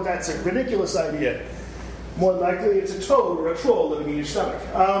now know that that's a ridiculous idea. More likely it's a toad or a troll living in your stomach.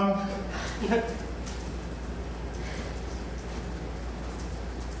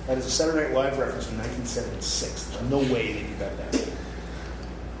 That is a Saturday Night Live reference from 1976. There's no way that you got that.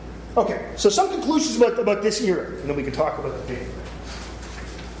 Okay, so some conclusions about this era, and then we can talk about the data.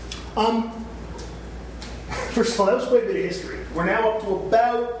 First of all, that was quite a bit of history. We're now up to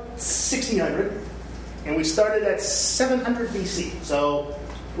about 1600, and we started at 700 BC. So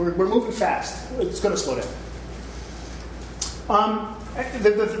we're moving fast. It's going to slow down.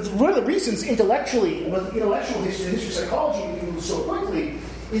 One of the reasons intellectually, intellectual history and history of psychology we can move so quickly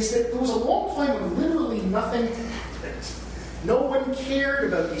is that there was a long time when literally nothing happened. No one cared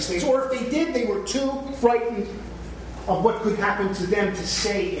about these things, or if they did, they were too frightened of what could happen to them to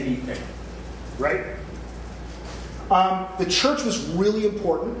say anything. Right? The church was really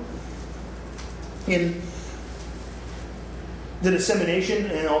important in the dissemination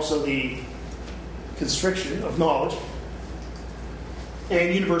and also the constriction of knowledge.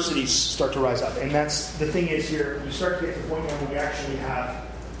 And universities start to rise up. And that's the thing is here, you start to get to the point where we actually have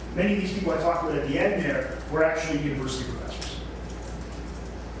many of these people I talked about at the end there were actually university professors.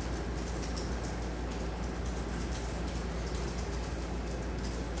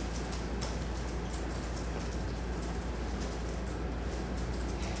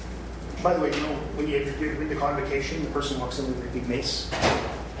 By the way, when you read the convocation, the person walks in with a big mace.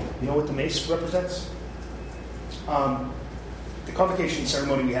 You know what the mace represents? The convocation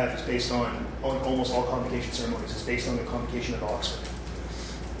ceremony we have is based on almost all convocation ceremonies, is based on the convocation at Oxford.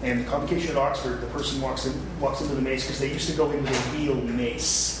 And the convocation at Oxford, the person walks into the mace because they used to go in with a real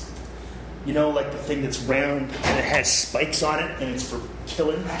mace. You know, like the thing that's round and it has spikes on it and it's for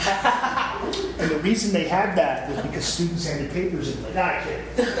killing. And the reason they had that was because students handed papers in. Like, kidding.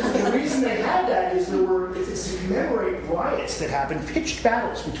 The reason they had that is it's to commemorate riots that happened, pitched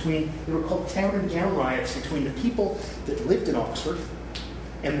battles between, they were called town and gown riots, between the people that lived in Oxford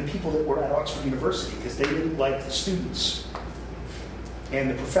and the people that were at Oxford University, because they didn't like the students and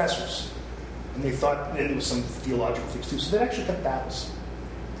the professors. And they thought there was some theological things too. So they actually had battles.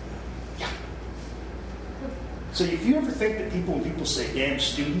 Yeah. So if you ever think that when people say, damn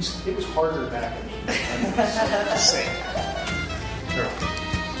students, it was harder back in the say. Sure.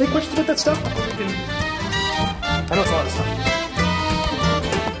 Any questions about that stuff? I know it's a lot of stuff.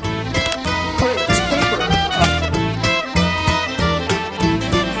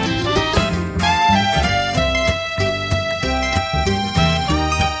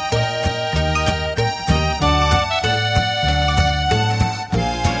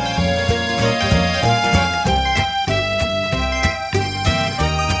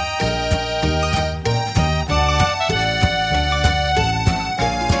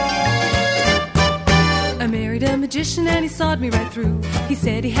 magician and he sawed me right through. He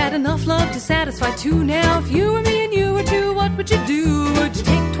said he had enough love to satisfy two. Now if you were me and you were two, what would you do? Would you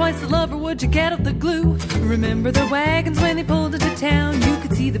take twice the love or would you get up the glue? Remember the wagons when they pulled into town? You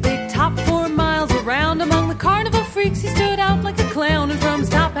could see the big top 4 miles around. Among the carnival freaks he stood out like a clown, and from his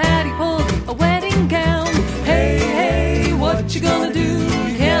top hat he pulled a wedding gown. Hey, hey, what you gonna do?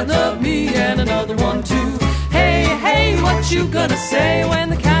 You can't love me and another one too. Hey, hey, what you gonna say? When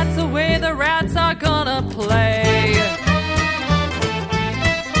the cat's away, the rats are gonna play.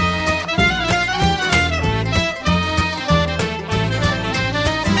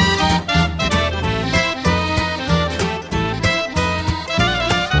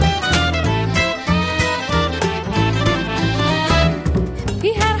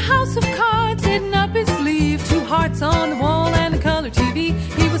 He had a house of cards hidden up his sleeve, 2 hearts on the wall and a color TV.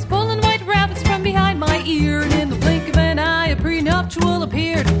 He was pulling white rabbits from behind my ear, and in the blink of an eye a prenuptial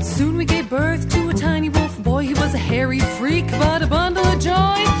appeared. Soon we gave birth to a tiny wolf boy. He was a hairy freak but a bundle of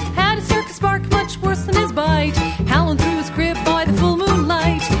joy. Had a circus bark much worse than his bite, howling through his crib by the full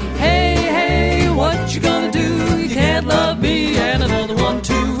moonlight. Hey, hey, what you gonna do? You can't love me and another one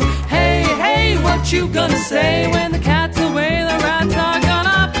too. Hey, hey, what you gonna say? When the cat's away, the rats are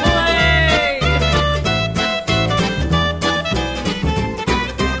gonna play.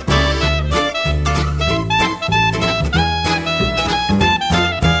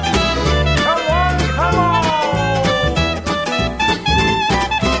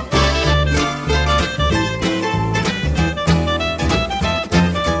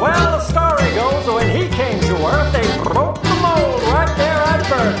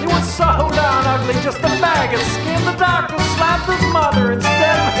 He was so darn ugly, just a bag of skin. The doctor slapped his mother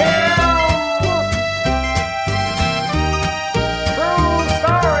instead of him. True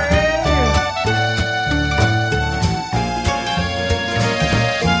story.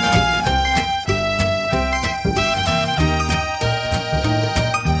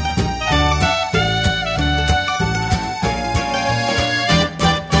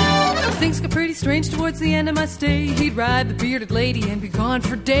 Things got pretty strange towards the end of my stay. He'd ride the bearded lady and be gone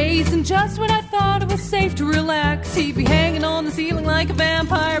for days. And just when I thought it was safe to relax, he'd be hanging on the ceiling like a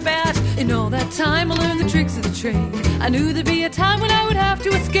vampire bat. In all that time I learned the tricks of the trade. I knew there'd be a time when I would have to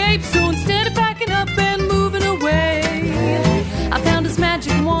escape. So instead of backing up and moving away, I found his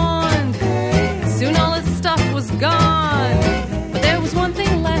magic wand. Soon all his stuff was gone, but there was one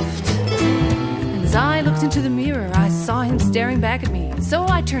thing left. And as I looked into the mirror, I saw him staring back at me. So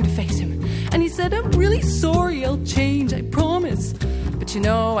I turned to face him, and he said, I'm really sorry, I'll change, I promise. But you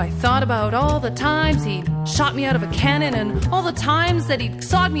know, I thought about all the times he'd shot me out of a cannon, and all the times that he'd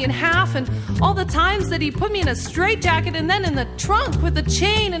sawed me in half, and all the times that he'd put me in a straitjacket and then in the trunk with a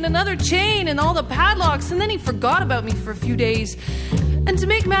chain and another chain and all the padlocks, and then he forgot about me for a few days. And to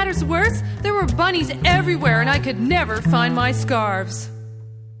make matters worse, there were bunnies everywhere and I could never find my scarves.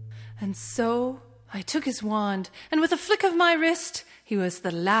 And so I took his wand, and with a flick of my wrist, he was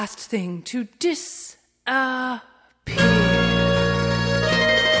the last thing to disappear.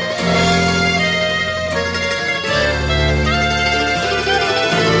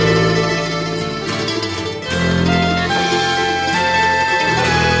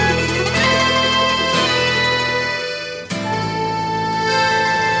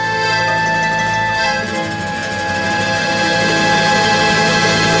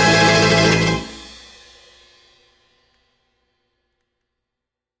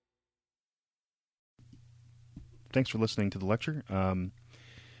 Thanks for listening to the lecture.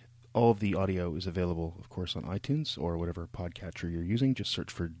 All of the audio is available, of course, on iTunes or whatever podcatcher you're using. Just search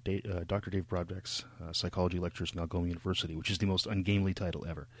for Dr. Dave Broadbeck's Psychology Lectures from Algoma University, which is the most ungainly title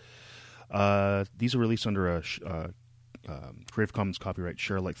ever. These are released under a Creative Commons copyright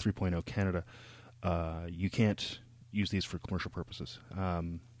Share Alike 3.0 Canada. You can't use these for commercial purposes.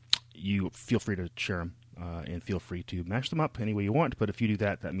 You feel free to share them and feel free to mash them up any way you want, but if you do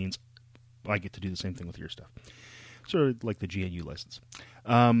that, that means I get to do the same thing with your stuff. Sort of like the GNU license.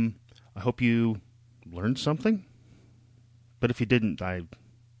 I hope you learned something, but if you didn't,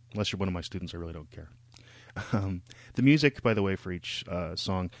 unless you're one of my students, I really don't care. The music, by the way, for each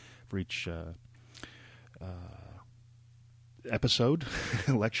song, for each episode,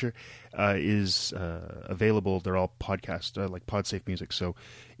 lecture, is available. They're all podcast, like PodSafe music. So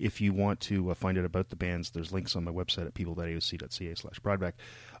if you want to find out about the bands, there's links on my website at people.aoc.ca/Broadbeck.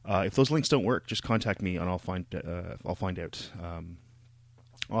 If those links don't work, just contact me and I'll find out.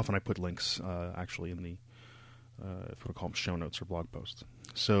 Often I put links actually in the if we call them show notes or blog posts.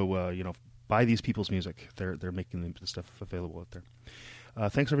 So buy these people's music. They're making the stuff available out there.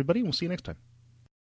 Thanks everybody. We'll see you next time.